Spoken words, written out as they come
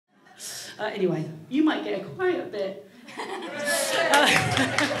Anyway, you might get quite a bit.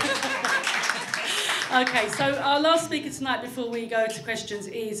 Okay, so our last speaker tonight before we go to questions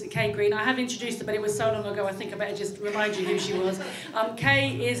is Kay Green. I have introduced her, but it was so long ago I think I better just remind you who she was.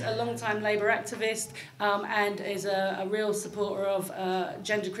 Kay is a long-time Labour activist and is a real supporter of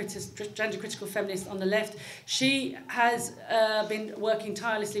gender critical feminists on the left. She has been working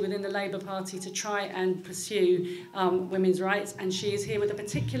tirelessly within the Labour Party to try and pursue women's rights, and she is here with a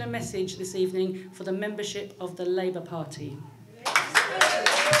particular message this evening for the membership of the Labour Party.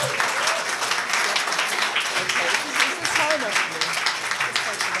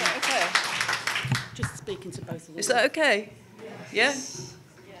 Just speaking to both of them. Is that okay? Yes?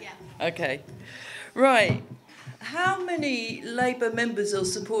 Yeah. Okay. Right. How many Labour members or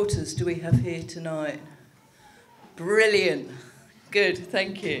supporters do we have here tonight? Brilliant. Good,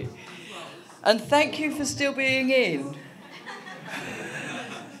 thank you. And thank you for still being in.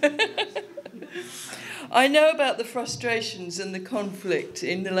 I know about the frustrations and the conflict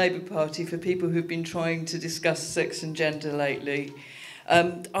in the Labour Party for people who've been trying to discuss sex and gender lately.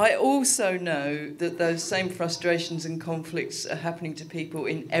 I also know that those same frustrations and conflicts are happening to people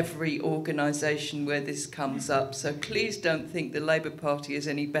in every organisation where this comes up. So please don't think the Labour Party is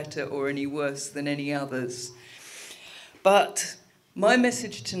any better or any worse than any others. But my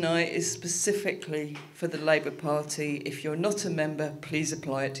message tonight is specifically for the Labour Party. If you're not a member, please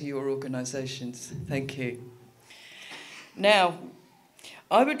apply it to your organisations. Thank you. Now,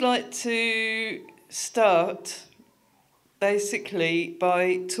 I would like to start basically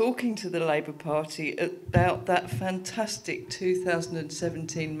by talking to the Labour Party about that fantastic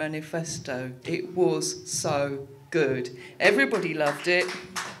 2017 manifesto. It was so good. Everybody loved it.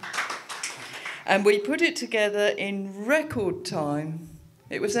 And we put it together in record time.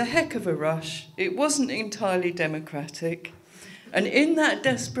 It was a heck of a rush. It wasn't entirely democratic. And in that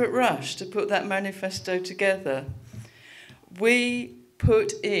desperate rush to put that manifesto together, we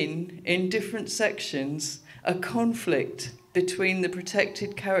put in different sections, a conflict between the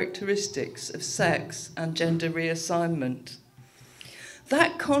protected characteristics of sex and gender reassignment.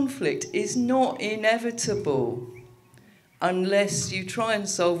 That conflict is not inevitable unless you try and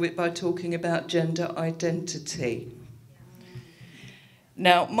solve it by talking about gender identity.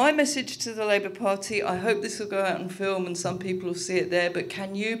 Now, my message to the Labour Party, I hope this will go out on film and some people will see it there, but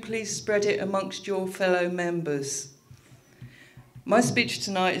can you please spread it amongst your fellow members? My speech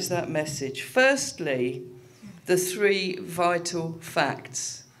tonight is that message. Firstly, the three vital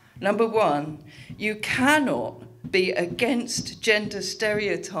facts. Number one, you cannot be against gender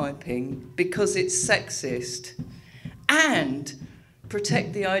stereotyping because it's sexist and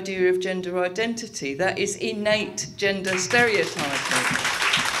protect the idea of gender identity. That is innate gender stereotyping.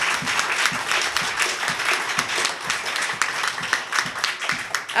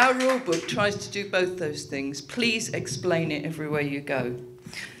 Our rule book tries to do both those things. Please explain it everywhere you go.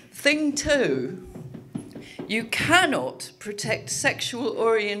 Thing two, you cannot protect sexual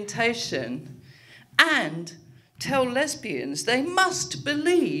orientation and tell lesbians they must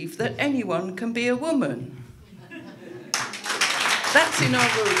believe that anyone can be a woman. That's in our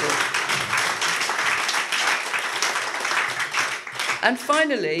rule book. And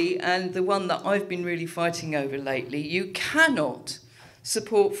finally, and the one that I've been really fighting over lately, you cannot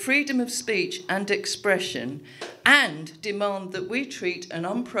support freedom of speech and expression and demand that we treat an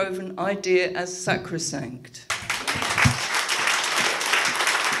unproven idea as sacrosanct.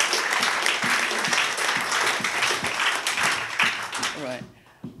 All right.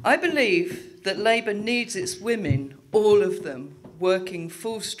 I believe that Labour needs its women, all of them, working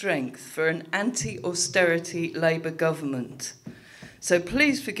full strength for an anti-austerity Labour government. So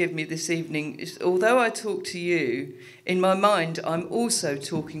please forgive me this evening. Although I talk to you, in my mind I'm also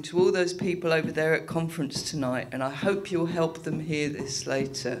talking to all those people over there at conference tonight, and I hope you'll help them hear this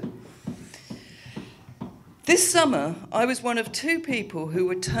later. This summer, I was one of two people who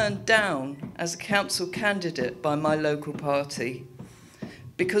were turned down as a council candidate by my local party,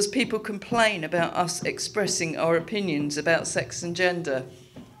 because people complain about us expressing our opinions about sex and gender.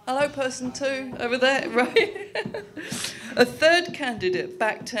 Hello, person two, over there, right? A third candidate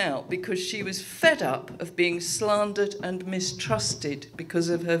backed out because she was fed up of being slandered and mistrusted because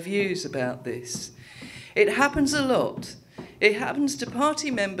of her views about this. It happens a lot. It happens to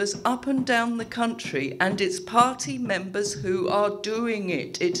party members up and down the country, and it's party members who are doing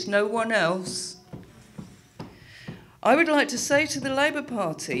it. It's no one else. I would like to say to the Labour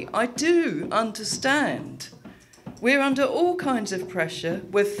Party, I do understand. We're under all kinds of pressure.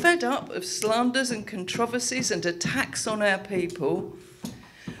 We're fed up of slanders and controversies and attacks on our people.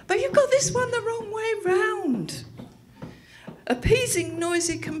 But you've got this one the wrong way round. Appeasing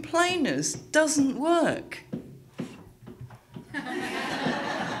noisy complainers doesn't work.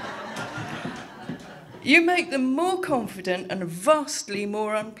 You make them more confident and vastly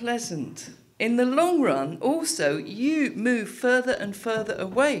more unpleasant. In the long run, also, you move further and further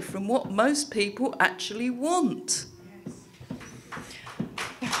away from what most people actually want.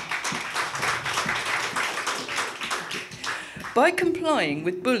 By complying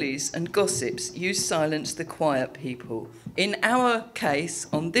with bullies and gossips, you silence the quiet people. In our case,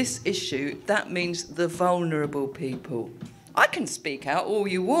 on this issue, that means the vulnerable people. I can speak out all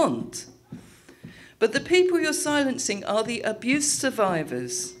you want. But the people you're silencing are the abuse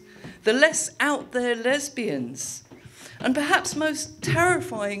survivors, the less out there lesbians, and perhaps most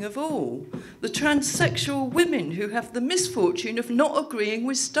terrifying of all, the transsexual women who have the misfortune of not agreeing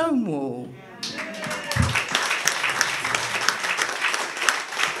with Stonewall.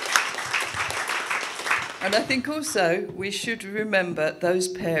 And I think also we should remember those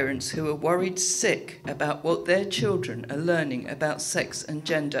parents who are worried sick about what their children are learning about sex and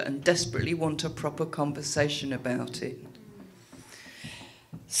gender and desperately want a proper conversation about it.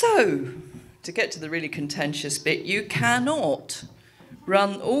 So, to get to the really contentious bit, you cannot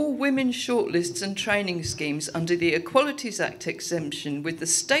run all women's shortlists and training schemes under the Equalities Act exemption with the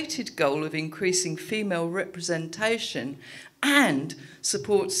stated goal of increasing female representation and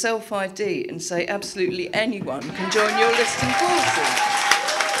support self-ID and say absolutely anyone can join your listing forces.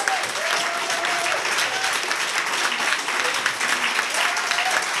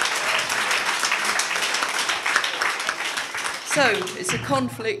 So, it's a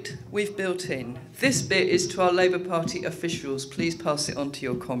conflict we've built in. This bit is to our Labour Party officials. Please pass it on to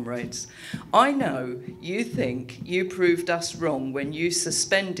your comrades. I know you think you proved us wrong when you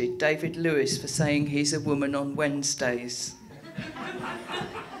suspended David Lewis for saying he's a woman on Wednesdays.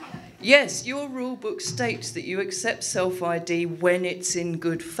 Yes, your rule book states that you accept self-ID when it's in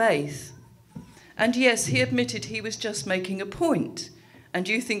good faith. And yes, he admitted he was just making a point, and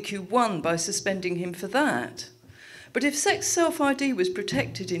you think you won by suspending him for that. But if sex self-ID was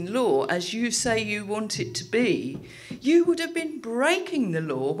protected in law, as you say you want it to be, you would have been breaking the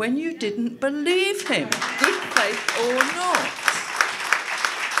law when you didn't believe him, good faith or not.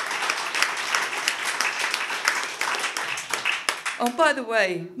 Oh, by the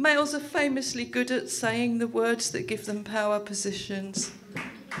way, males are famously good at saying the words that give them power positions.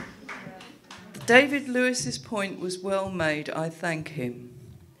 David Lewis's point was well made. I thank him.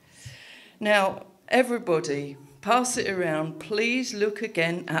 Now, everybody, pass it around. Please look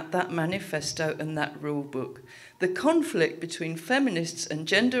again at that manifesto and that rule book. The conflict between feminists and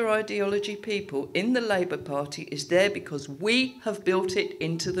gender ideology people in the Labour Party is there because we have built it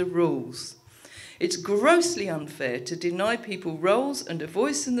into the rules. It's grossly unfair to deny people roles and a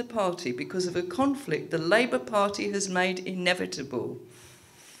voice in the party because of a conflict the Labour Party has made inevitable.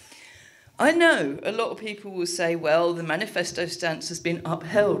 I know a lot of people will say, well, the manifesto stance has been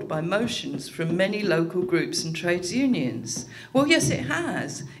upheld by motions from many local groups and trades unions. Well, yes, it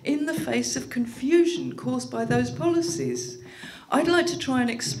has, in the face of confusion caused by those policies. I'd like to try and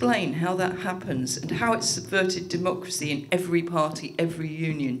explain how that happens and how it's subverted democracy in every party, every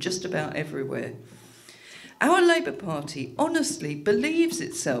union, just about everywhere. Our Labour Party honestly believes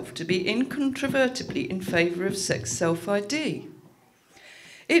itself to be incontrovertibly in favour of sex self-ID.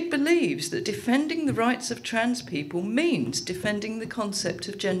 It believes that defending the rights of trans people means defending the concept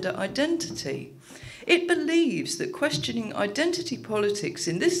of gender identity. It believes that questioning identity politics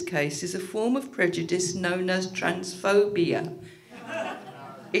in this case is a form of prejudice known as transphobia.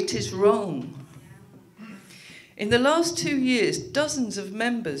 It is wrong. In the last 2 years, dozens of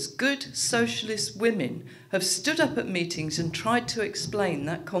members, good socialist women, have stood up at meetings and tried to explain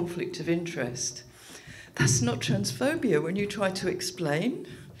that conflict of interest. That's not transphobia when you try to explain.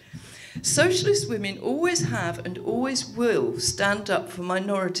 Socialist women always have and always will stand up for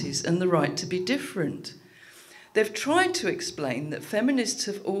minorities and the right to be different. They've tried to explain that feminists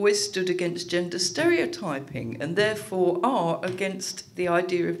have always stood against gender stereotyping and therefore are against the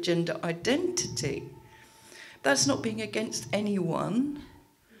idea of gender identity. That's not being against anyone.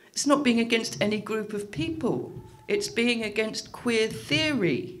 It's not being against any group of people. It's being against queer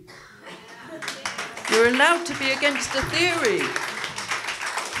theory. You're allowed to be against a theory.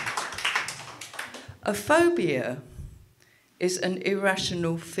 A phobia is an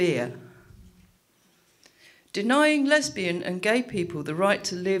irrational fear. Denying lesbian and gay people the right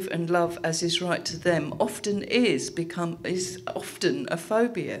to live and love as is right to them often is often a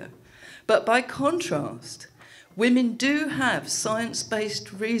phobia. But by contrast, women do have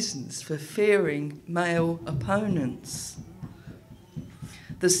science-based reasons for fearing male opponents.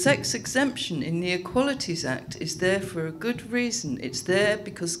 The sex exemption in the Equalities Act is there for a good reason. It's there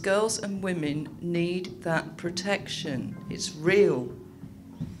because girls and women need that protection. It's real.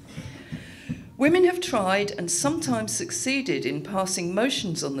 Women have tried and sometimes succeeded in passing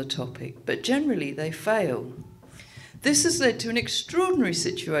motions on the topic, but generally they fail. This has led to an extraordinary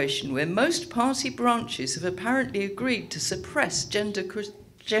situation where most party branches have apparently agreed to suppress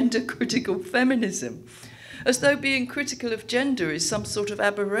gender-critical feminism, as though being critical of gender is some sort of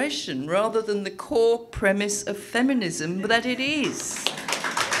aberration rather than the core premise of feminism that it is.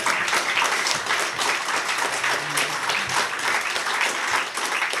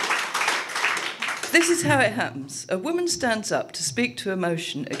 This is how it happens. A woman stands up to speak to a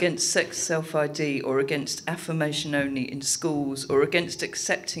motion against sex self-ID or against affirmation only in schools or against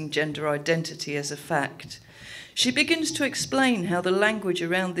accepting gender identity as a fact. She begins to explain how the language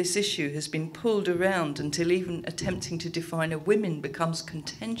around this issue has been pulled around until even attempting to define a woman becomes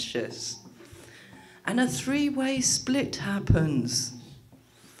contentious. And a three-way split happens.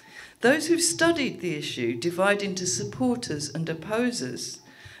 Those who've studied the issue divide into supporters and opposers.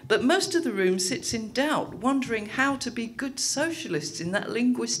 But most of the room sits in doubt, wondering how to be good socialists in that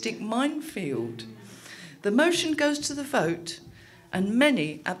linguistic minefield. The motion goes to the vote, and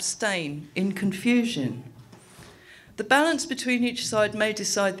many abstain in confusion. The balance between each side may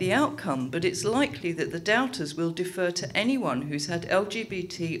decide the outcome, but it's likely that the doubters will defer to anyone who's had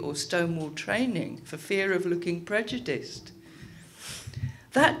LGBT or Stonewall training for fear of looking prejudiced.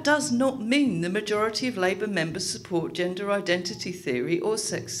 That does not mean the majority of Labour members support gender identity theory or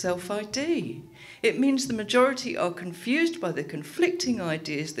sex self-ID. It means the majority are confused by the conflicting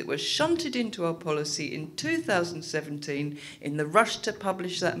ideas that were shunted into our policy in 2017 in the rush to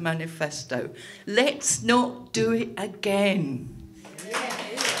publish that manifesto. Let's not do it again.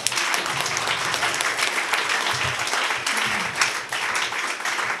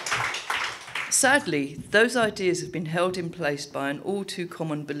 Sadly, those ideas have been held in place by an all too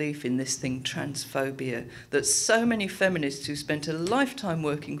common belief in this thing, transphobia, that so many feminists who spent a lifetime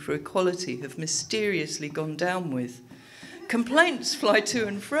working for equality have mysteriously gone down with. Complaints fly to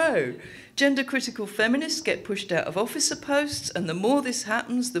and fro. Gender-critical feminists get pushed out of officer posts, and the more this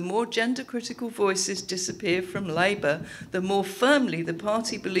happens, the more gender-critical voices disappear from Labour, the more firmly the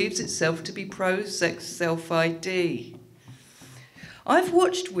party believes itself to be pro-sex self-ID. I've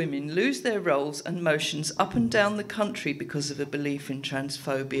watched women lose their roles and motions up and down the country because of a belief in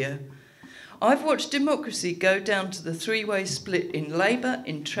transphobia. I've watched democracy go down to the three-way split in Labour,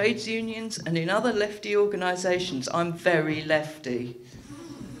 in trades unions, and in other lefty organisations. I'm very lefty.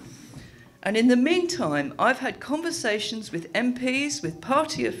 And in the meantime, I've had conversations with MPs, with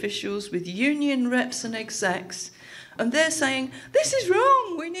party officials, with union reps and execs, and they're saying, this is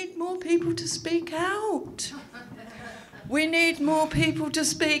wrong, we need more people to speak out. We need more people to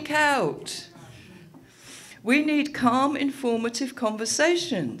speak out. We need calm, informative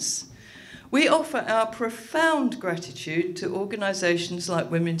conversations. We offer our profound gratitude to organisations like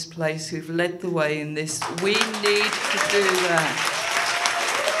Women's Place who've led the way in this. We need to do that.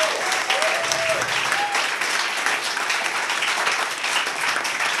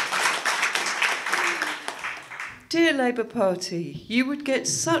 Dear Labour Party, you would get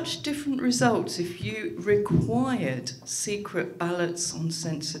such different results if you required secret ballots on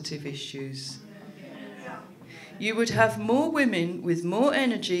sensitive issues. You would have more women with more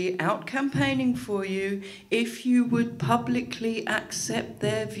energy out campaigning for you if you would publicly accept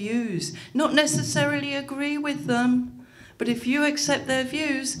their views. Not necessarily agree with them, but if you accept their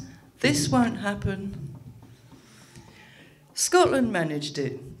views, this won't happen. Scotland managed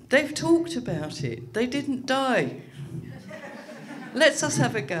it. They've talked about it. They didn't die. Let's us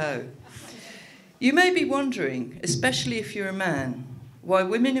have a go. You may be wondering, especially if you're a man, why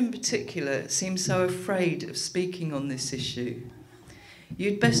women in particular seem so afraid of speaking on this issue.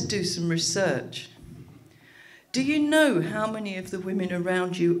 You'd best do some research. Do you know how many of the women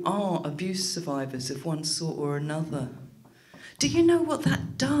around you are abuse survivors of one sort or another? Do you know what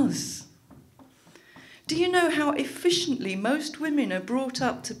that does? Do you know how efficiently most women are brought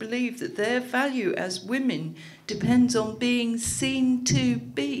up to believe that their value as women depends on being seen to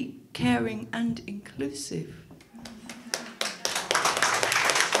be caring and inclusive?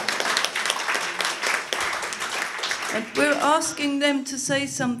 And we're asking them to say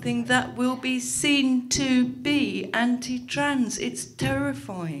something that will be seen to be anti-trans. It's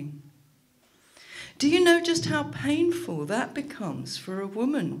terrifying. Do you know just how painful that becomes for a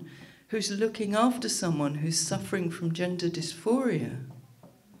woman who's looking after someone who's suffering from gender dysphoria?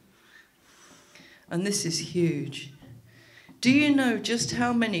 And this is huge. Do you know just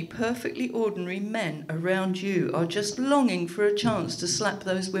how many perfectly ordinary men around you are just longing for a chance to slap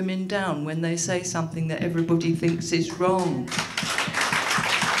those women down when they say something that everybody thinks is wrong?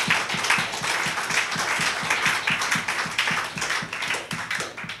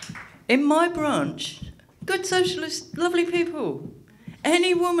 In my branch, good socialist, lovely people.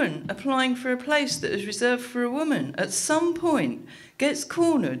 Any woman applying for a place that is reserved for a woman at some point gets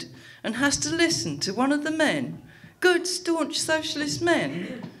cornered and has to listen to one of the men, good, staunch socialist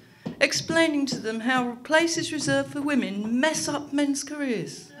men, explaining to them how places reserved for women mess up men's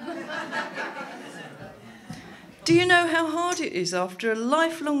careers. Do you know how hard it is after a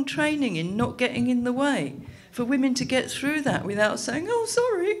lifelong training in not getting in the way for women to get through that without saying, oh,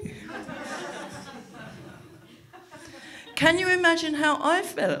 sorry? Can you imagine how I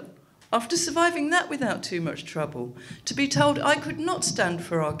felt after surviving that without too much trouble, to be told I could not stand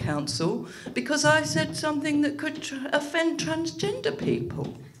for our council because I said something that could offend transgender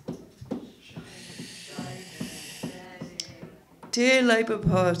people? Dear Labour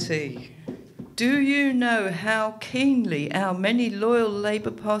Party, do you know how keenly our many loyal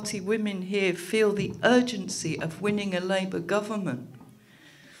Labour Party women here feel the urgency of winning a Labour government?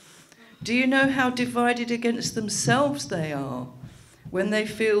 Do you know how divided against themselves they are when they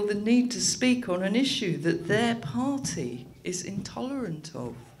feel the need to speak on an issue that their party is intolerant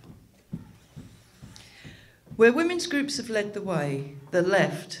of? Where women's groups have led the way, the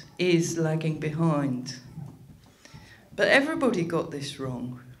left is lagging behind. But everybody got this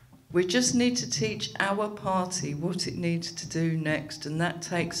wrong. We just need to teach our party what it needs to do next, and that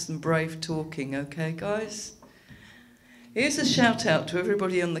takes some brave talking, okay, guys? Here's a shout out to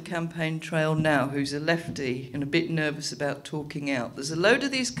everybody on the campaign trail now who's a lefty and a bit nervous about talking out. There's a load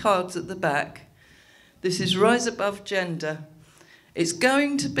of these cards at the back. This is Rise Above Gender. It's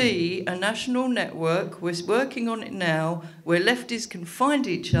going to be a national network. We're working on it now, where lefties can find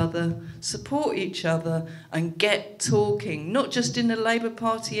each other, support each other, and get talking. Not just in the Labour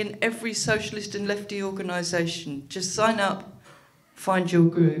Party, in every socialist and lefty organisation. Just sign up, find your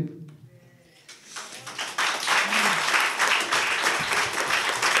group.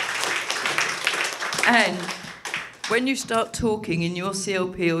 And when you start talking in your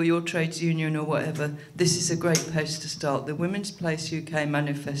CLP or your trades union or whatever, this is a great place to start. The Women's Place UK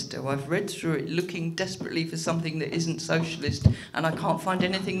manifesto. I've read through it looking desperately for something that isn't socialist, and I can't find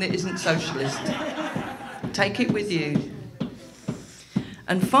anything that isn't socialist. Take it with you.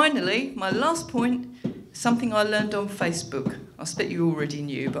 And finally, my last point, something I learned on Facebook. I expect you already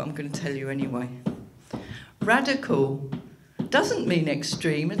knew, but I'm going to tell you anyway. Radical doesn't mean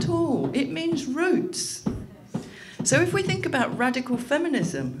extreme at all. It means roots. So if we think about radical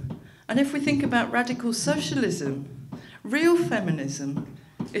feminism, and if we think about radical socialism, real feminism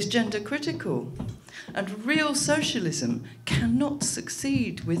is gender critical, and real socialism cannot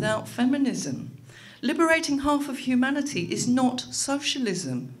succeed without feminism. Liberating half of humanity is not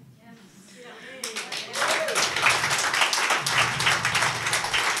socialism.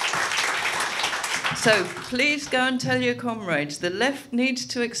 So please go and tell your comrades, the left needs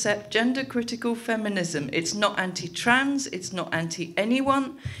to accept gender-critical feminism. It's not anti-trans, it's not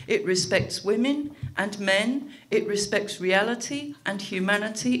anti-anyone. It respects women and men. It respects reality and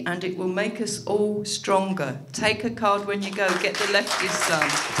humanity, and it will make us all stronger. Take a card when you go, get the leftist done.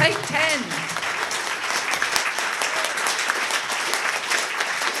 Take 10.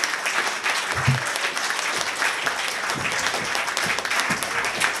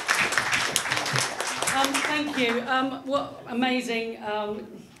 Thank you. What amazing,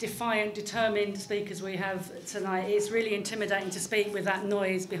 defiant, determined speakers we have tonight. It's really intimidating to speak with that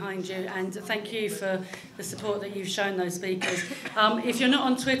noise behind you, and thank you for the support that you've shown those speakers. If you're not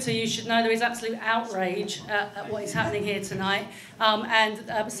on Twitter, you should know there is absolute outrage at what is happening here tonight,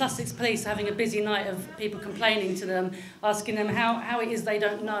 and Sussex Police are having a busy night of people complaining to them, asking them how it is they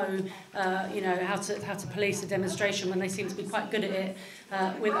don't know, how to police a demonstration when they seem to be quite good at it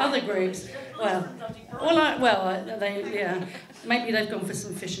with other groups. Maybe they've gone for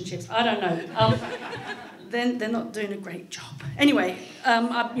some fish and chips. I don't know. Then they're not doing a great job. Anyway,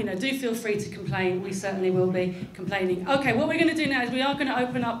 do feel free to complain. We certainly will be complaining. Okay, what we're going to do now is we are going to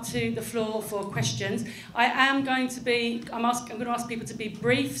open up to the floor for questions. I'm going to ask people to be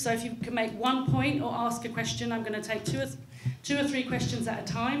brief. So if you can make one point or ask a question, I'm going to take two or three questions at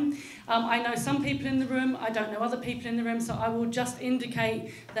a time. I know some people in the room, I don't know other people in the room, so I will just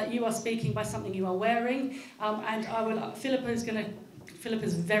indicate that you are speaking by something you are wearing, and Philippa's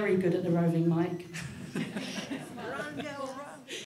very good at the roving mic.